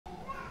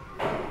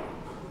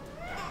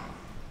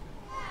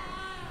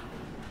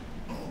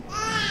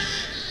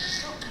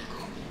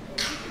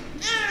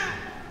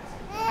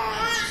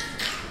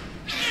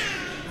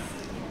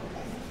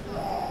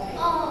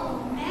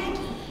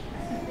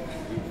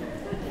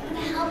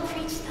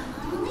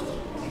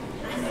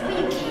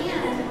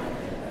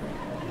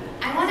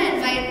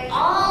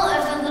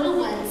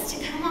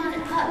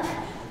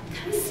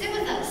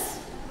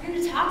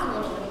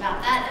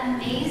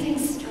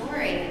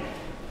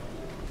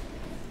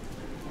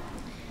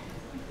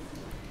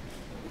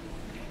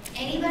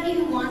Anybody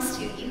who wants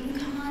to, you can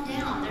come on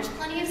down. There's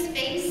plenty of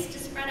space to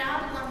spread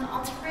out along the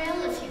altar rail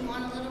if you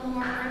want a little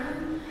more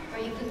room, or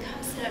you can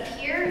come sit up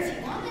here if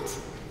you want.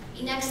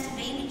 Be next to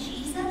baby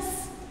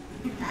Jesus.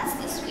 That's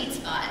the sweet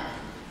spot.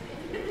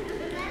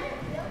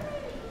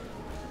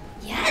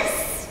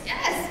 Yes,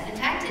 yes, in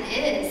fact it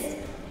is.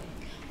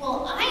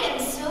 Well, I am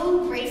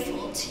so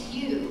grateful to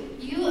you,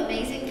 you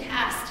amazing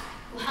cast,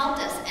 who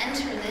helped us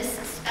enter this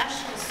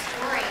special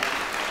story.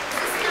 Is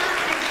this not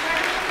an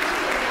incredible group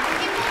of young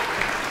people?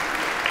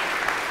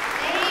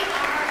 They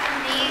are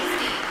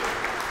amazing.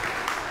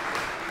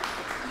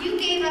 You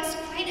gave us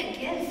quite a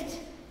gift,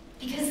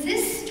 because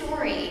this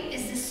story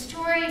is the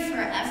story for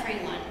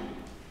everyone.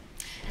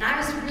 And I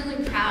was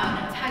really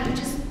proud of how you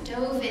just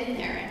dove in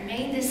there and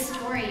made this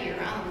story your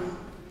own.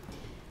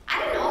 I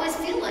didn't always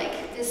feel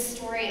like this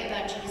story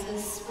about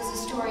Jesus was a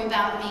story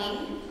about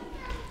me.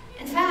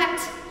 In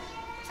fact,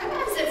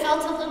 sometimes it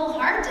felt a little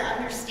hard to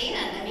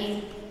understand. I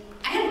mean,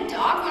 I had a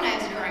dog when I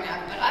was growing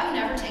up, but I've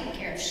never taken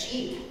care of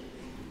sheep.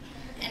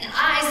 And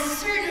I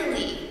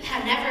certainly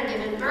have never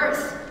given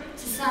birth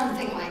to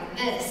something like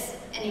this,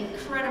 an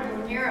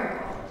incredible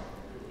miracle.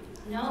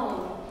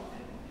 No.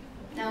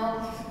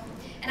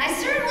 And I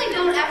certainly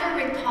don't ever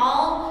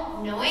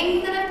recall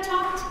knowing that I've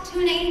talked to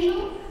an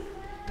angel.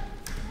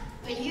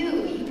 But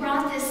you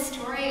brought this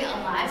story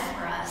alive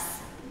for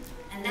us.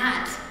 And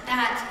that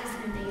is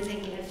an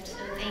amazing gift, so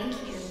thank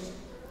you.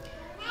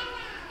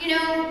 You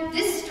know,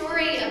 this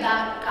story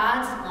about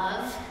God's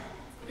love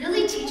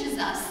really teaches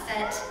us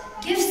that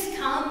gifts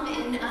come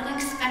in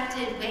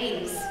unexpected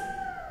ways.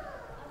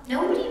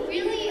 Nobody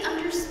really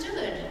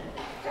understood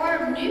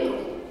or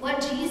knew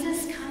what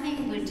Jesus'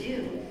 coming would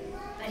do,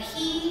 but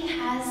he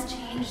has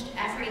changed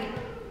everything.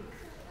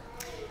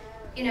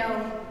 You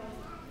know,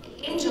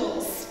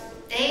 angels,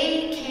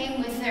 they came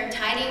with their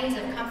tidings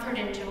of comfort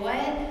and joy,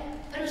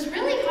 but it was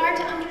really hard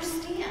to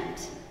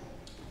understand.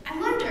 I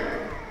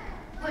wonder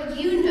what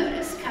you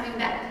noticed coming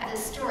back to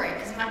this story,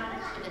 because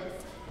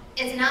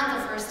it's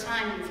not the first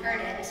time you've heard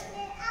it.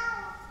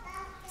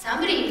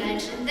 Somebody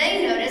mentioned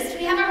they noticed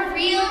we have a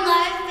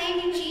real-life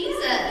baby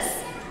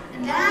Jesus,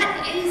 and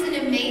that is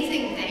an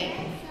amazing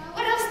thing.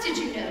 What else did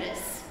you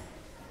notice?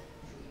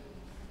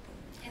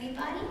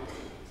 Anybody?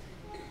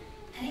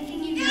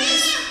 Anything you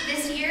noticed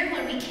this year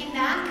when we came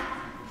back?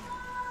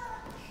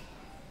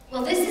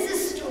 Well, this is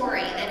a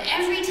story that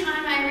every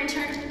time I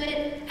return to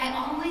it, I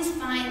always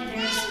find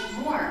there's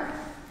more.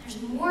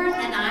 There's more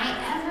than I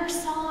ever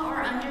saw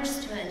or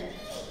understood.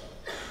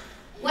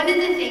 One of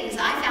the things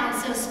I found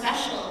so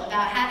special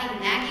about having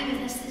Maggie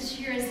with us this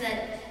year is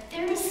that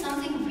there is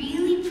something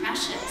really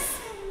precious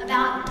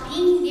about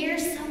being near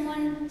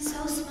someone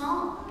so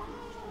small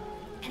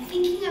and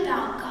thinking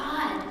about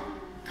God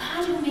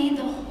who made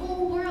the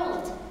whole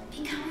world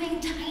becoming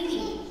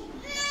tiny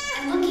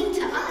and looking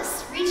to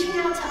us, reaching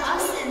out to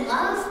us in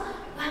love.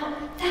 Wow,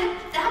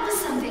 that was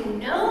something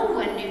no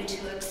one knew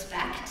to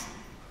expect.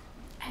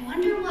 I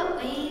wonder what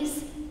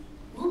ways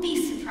we'll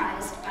be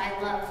surprised by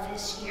love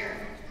this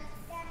year.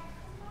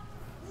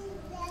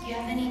 Do you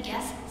have any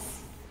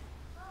guesses?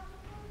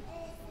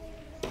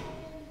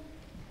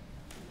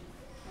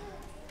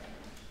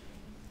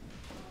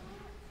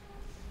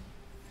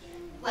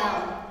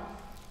 Well,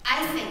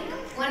 I think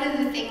one of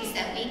the things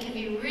that we can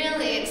be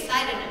really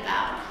excited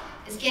about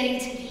is getting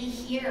to be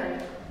here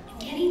and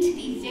getting to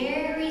be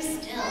very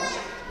still.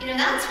 You know,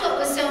 that's what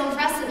was so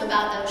impressive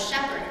about those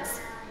shepherds.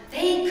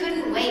 They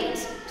couldn't wait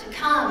to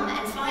come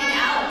and find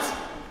out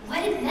what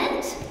it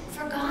meant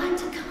for God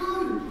to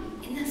come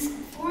in this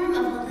form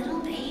of a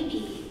little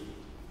baby.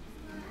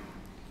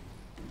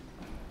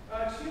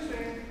 Excuse me,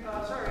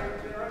 sorry,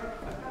 I've got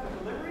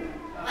a delivery.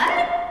 What?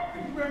 Are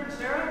you Reverend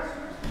Sarah?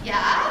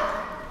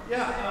 Yeah?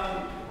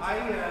 Yeah,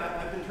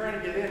 I've been trying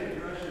to get in,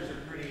 but the ushers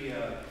are pretty,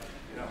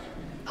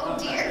 Oh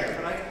dear.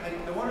 But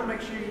I want to make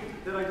sure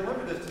that I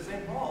deliver this to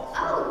St. Paul's.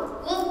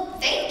 Oh, well,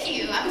 thank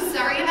you. I'm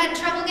sorry you had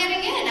trouble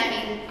getting in. I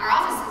mean, our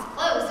office is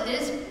closed.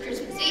 It is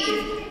Christmas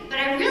Eve. But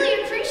I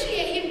really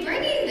appreciate you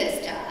bringing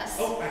this to us.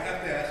 Oh, I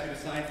have to ask you to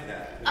sign for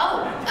that.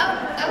 Oh,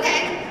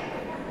 okay.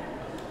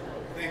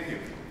 Thank you.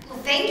 Well,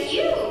 thank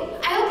you.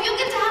 I hope you'll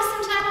get to have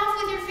some time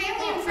off with your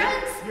family and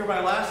friends. You're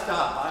my last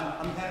stop.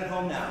 I'm headed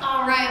home now.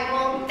 All right,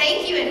 well,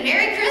 thank you and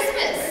Merry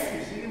Christmas. Thank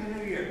you. See you in the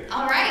new year.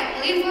 All right,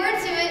 looking forward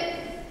to it.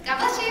 God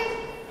bless you.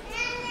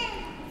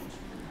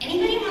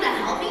 Anybody want to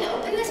help me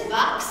open this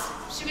box?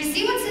 Should we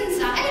see what's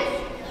inside?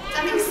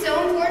 Something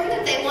so important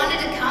that they wanted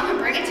to come and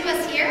bring it to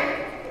us here?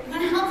 You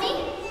want to help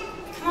me?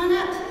 Come on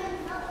up.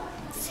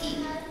 Let's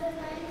see.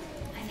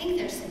 I think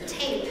there's some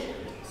tape.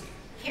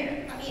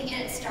 Here, let me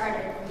get it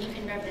started and you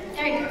can rub it.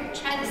 There you go.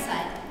 Try this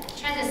side.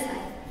 Try this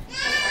side. Go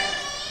for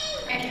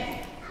it. Right here.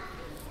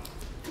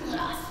 Pull it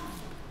off.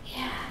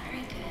 Yeah,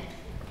 very good.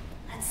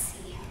 Let's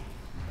see.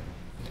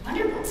 I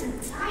wonder what's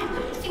inside.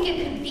 What do you think it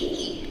could be?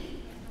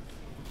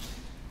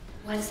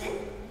 What is it?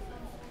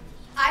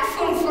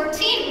 iPhone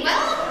 14.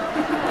 Well,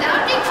 that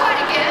would be quite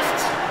a gift.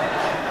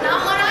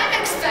 Not what I'm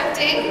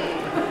expecting.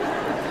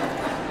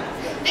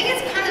 I think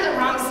it's kind of the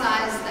wrong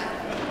size, though.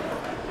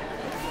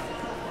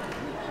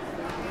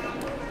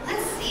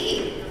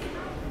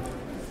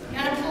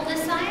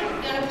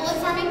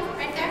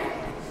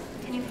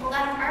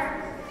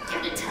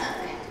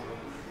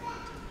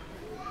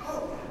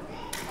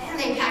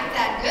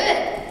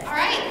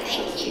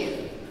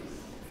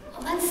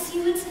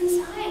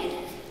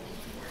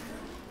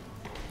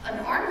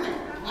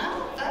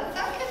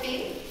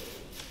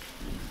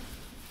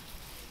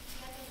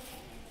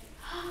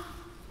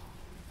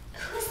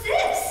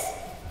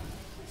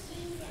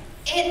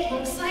 It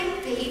looks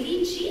like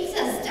baby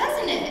Jesus,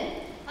 doesn't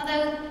it?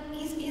 Although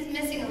he's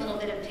missing a little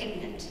bit of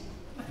pigment.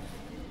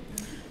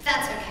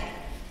 That's okay.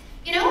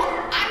 You know,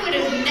 I would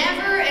have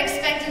never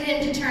expected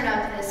him to turn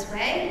up this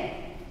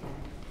way,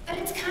 but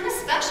it's kind of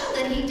special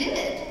that he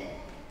did.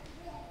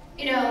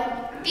 You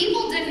know,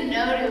 people didn't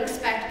know to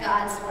expect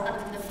God's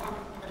love in the form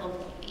of a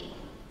little baby.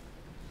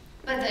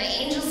 But the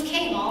angels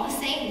came all the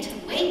same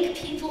to wake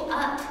people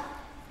up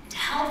and to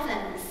help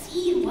them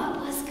see what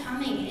was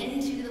coming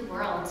into the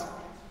world.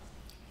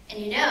 And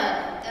you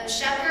know, those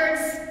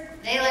shepherds,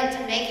 they like to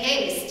make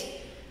haste.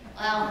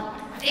 Well,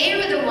 they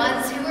were the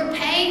ones who were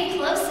paying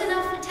close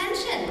enough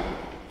attention,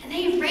 and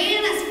they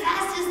ran as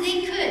fast as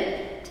they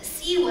could to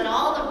see what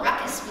all the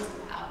ruckus was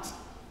about.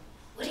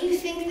 What do you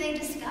think they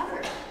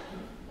discovered?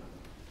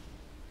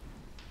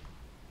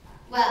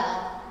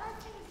 Well,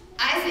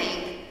 I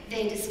think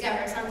they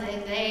discovered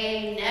something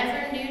they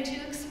never knew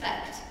to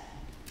expect.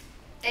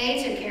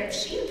 They took care of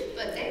sheep,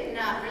 but they've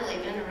not really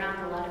been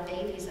around a lot of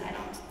babies, I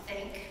don't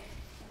think.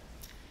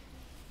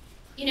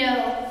 You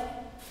know,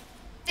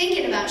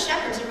 thinking about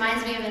shepherds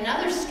reminds me of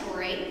another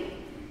story,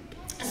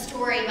 a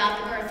story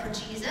about the birth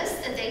of Jesus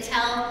that they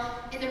tell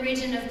in the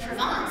region of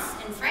Provence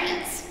in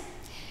France.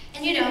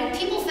 And you know,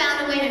 people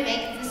found a way to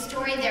make the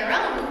story their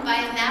own by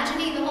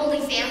imagining the Holy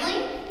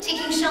Family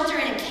taking shelter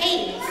in a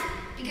cave,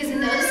 because in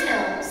those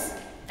hills,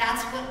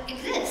 that's what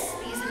exists,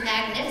 these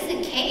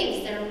magnificent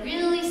caves that are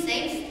really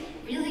safe,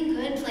 really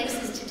good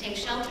places to take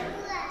shelter.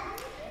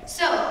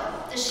 So,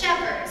 the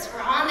shepherds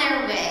were on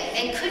their way.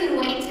 They couldn't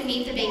wait to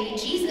meet the baby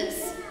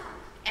Jesus.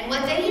 And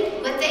what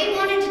they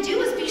wanted to do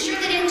was be sure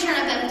they didn't turn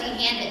up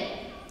empty-handed.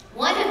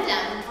 One of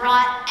them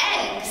brought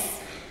eggs.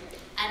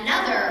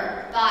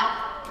 Another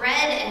bought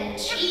bread and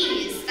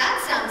cheese.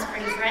 That sounds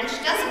pretty French,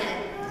 doesn't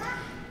it?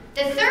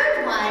 The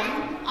third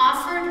one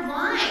offered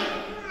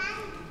wine.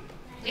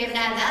 We haven't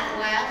had that in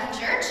a while in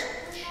church.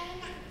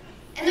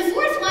 And the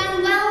fourth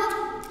one,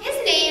 well, his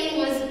name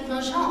was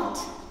Pageant,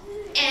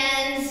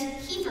 and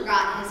he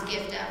forgot his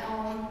gift at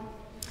home.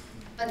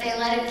 But they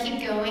let him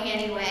keep going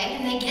anyway,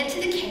 and they get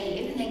to the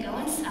cave, and they go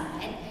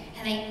inside,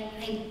 and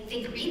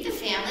they greet the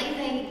family.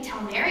 They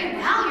tell Mary,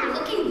 wow, you're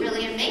looking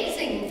really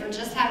amazing for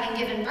just having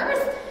given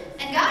birth.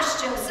 And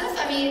gosh, Joseph,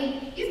 I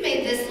mean, you've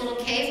made this little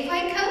cave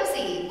quite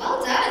cozy.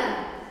 Well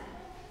done.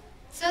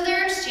 So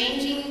they're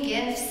exchanging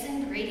gifts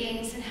and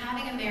greetings and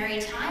having a merry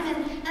time,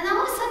 and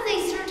all of a sudden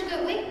they start to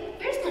go, wait,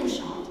 where's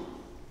Longchamp?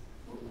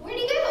 Where'd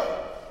he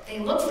go? They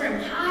look for him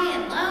high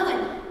and low,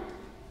 and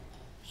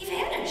he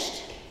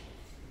vanished.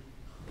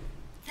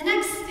 The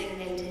next thing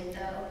they did,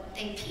 though,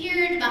 they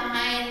peered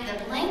behind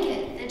the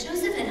blanket that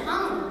Joseph had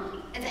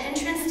hung at the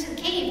entrance to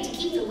the cave to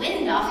keep the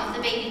wind off of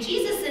the baby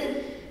Jesus,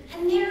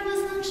 and there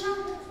was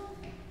Longchamp,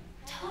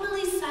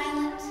 totally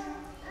silent,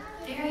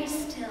 very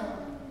still,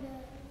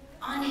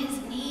 on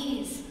his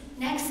knees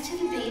next to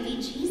the baby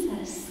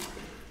Jesus.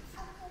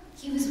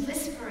 He was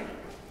whispering,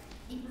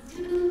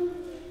 Jésus,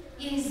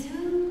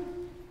 Jésus,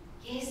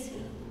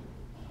 Jésus,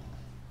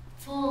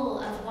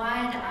 full of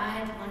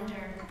wide-eyed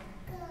wonder.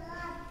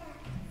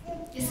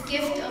 This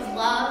gift of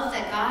love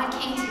that God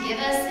came to give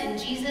us in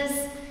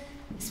Jesus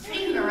is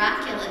pretty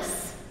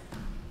miraculous.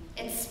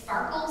 It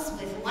sparkles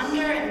with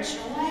wonder and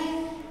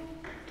joy,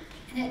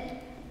 and it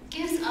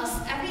gives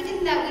us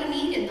everything that we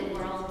need in the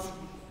world.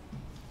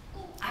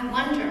 I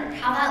wonder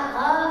how that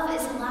love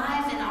is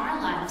alive in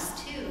our lives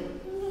too.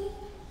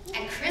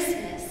 At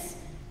Christmas,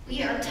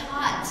 we are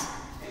taught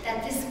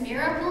that this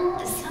miracle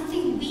is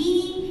something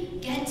we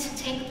get to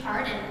take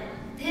part in.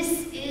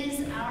 This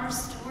is our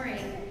story,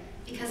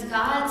 because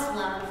God's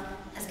love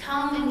has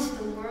come into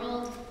the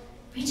world,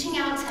 reaching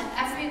out to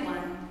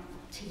everyone,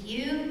 to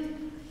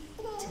you,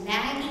 to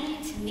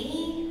Maggie, to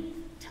me,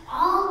 to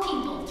all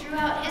people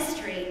throughout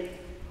history.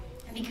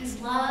 And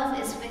because love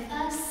is with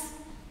us,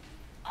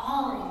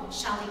 all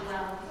shall be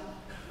well.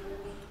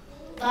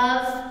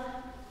 Love,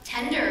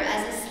 tender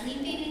as a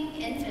sleeping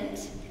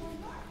infant.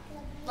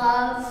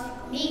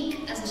 Love,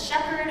 meek as a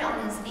shepherd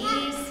on his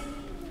knees.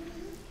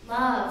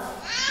 Love,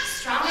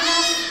 strong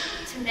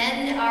enough to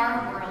mend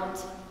our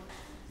world.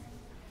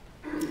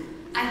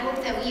 I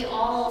hope that we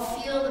all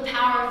feel the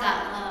power of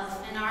that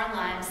love in our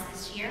lives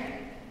this year.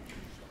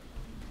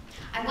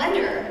 I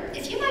wonder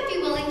if you might be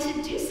willing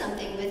to do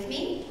something with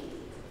me.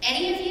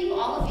 Any of you,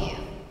 all of you.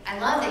 I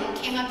love that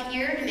you came up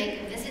here to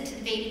make a visit to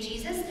the baby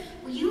Jesus.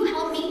 Will you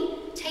help me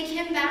take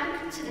him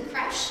back to the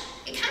creche?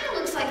 It kind of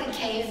looks like a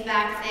cave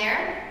back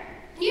there.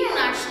 You don't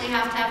actually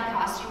have to have a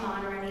costume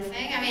on or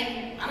anything. I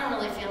mean, I don't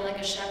really feel like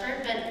a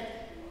shepherd, but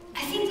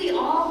I think we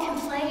all can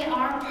play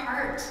our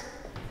part,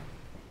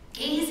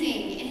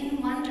 gazing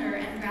in wonder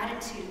and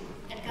gratitude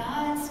at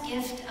God's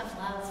gift of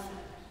love.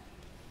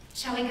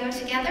 Shall we go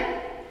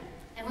together?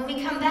 And when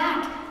we come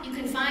back, you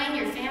can find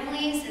your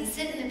families and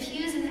sit in the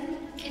pews and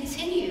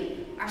continue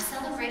our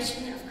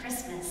celebration of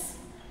Christmas.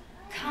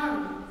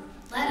 Come,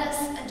 let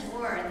us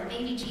adore the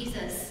baby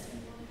Jesus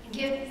and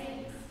give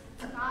thanks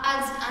for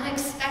God's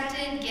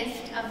unexpected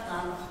gift of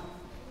love.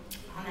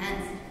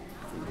 Amen.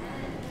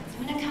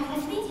 You want to come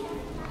with me?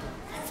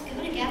 Let's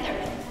go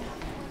together.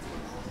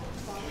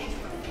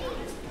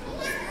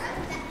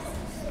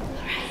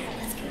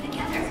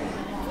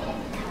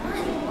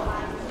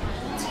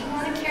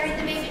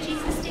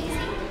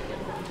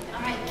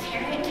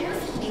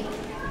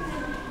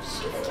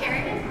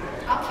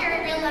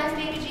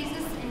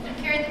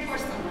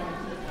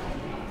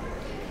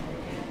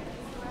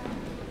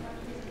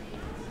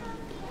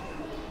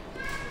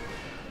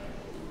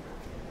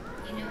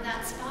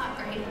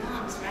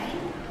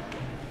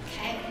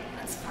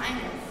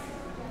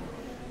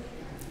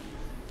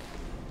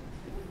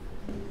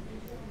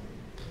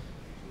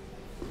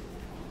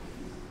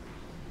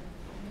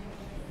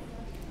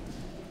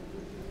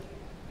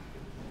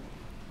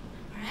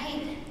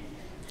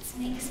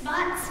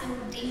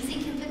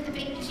 Daisy can put the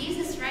baby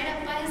Jesus right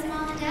up by his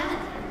mom and dad.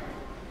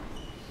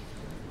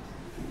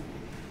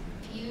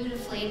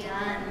 Beautifully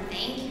done.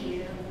 Thank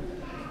you.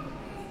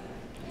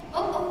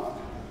 Oh,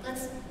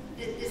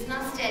 it's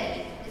not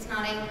steady. It's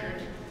not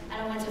anchored. I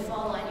don't want it to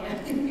fall on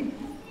you.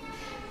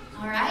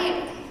 All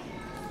right.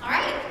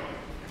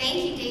 Thank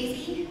you,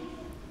 Daisy.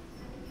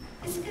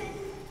 It's good.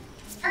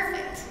 It's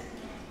perfect.